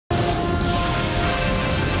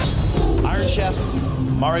Iron Chef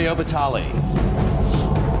Mario Batali.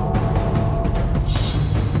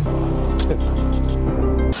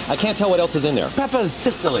 I can't tell what else is in there. Peppers,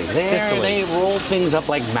 Sicily. They roll things up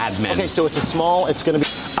like madmen. Okay, so it's a small, it's gonna be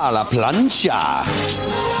a la plancha.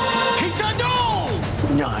 Pizza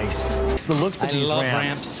dough! Nice. The looks of these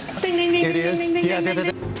ramps. Ding, ding, ding, It is? ding, ding, Yeah, ding,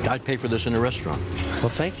 ding, ding. I'd pay for this in a restaurant.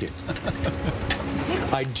 Well, thank you.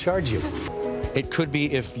 I'd charge you. It could be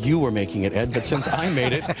if you were making it, Ed, but since I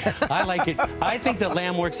made it, I like it. I think that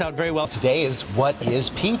lamb works out very well. Today is what is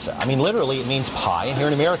pizza? I mean, literally, it means pie. And here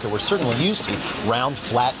in America, we're certainly used to round,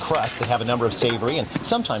 flat crusts that have a number of savory and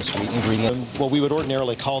sometimes sweet ingredients. What we would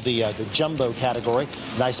ordinarily call the jumbo category.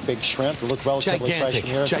 Nice big shrimp. They look relatively fresh in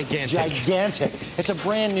here. Gigantic. It's a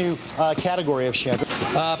brand new category of shrimp.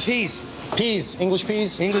 Peas. Peas. English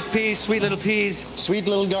peas. English peas. Sweet little peas. Sweet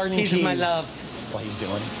little garden peas. Peas is my love. What he's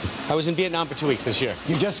doing. I was in Vietnam for 2 weeks this year.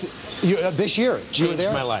 This year? You were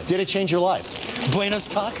there? My life. Did it change your life? Buenos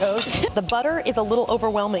tacos. The butter is a little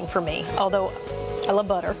overwhelming for me, although I love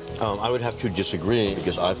butter. I would have to disagree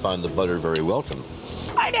because I find the butter very welcome.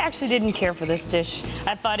 I actually didn't care for this dish.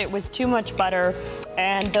 I thought it was too much butter,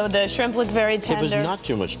 and though the shrimp was very tender. It was not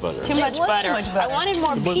too much butter. Too much butter. I wanted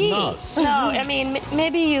more peas. No, I mean,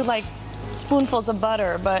 maybe you like spoonfuls of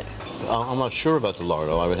butter, but... I'm not sure about the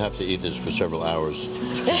lardo. I would have to eat this for several hours.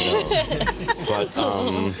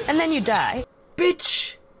 And then you die.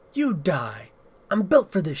 Bitch, you die. I'm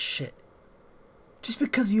built for this shit. Just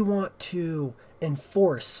because you want to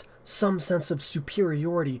enforce some sense of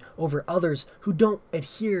superiority over others who don't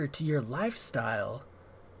adhere to your lifestyle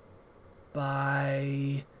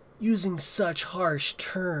by using such harsh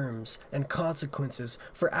terms and consequences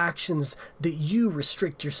for actions that you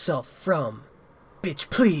restrict yourself from. Bitch,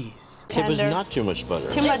 please. It was not too much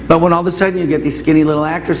butter. Too much. But when all of a sudden you get these skinny little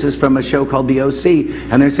actresses from a show called The OC,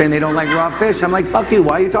 and they're saying they don't like raw fish, I'm like, fuck you,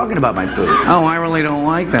 why are you talking about my food? Oh, I really don't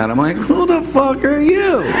like that. I'm like, who the fuck are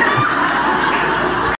you?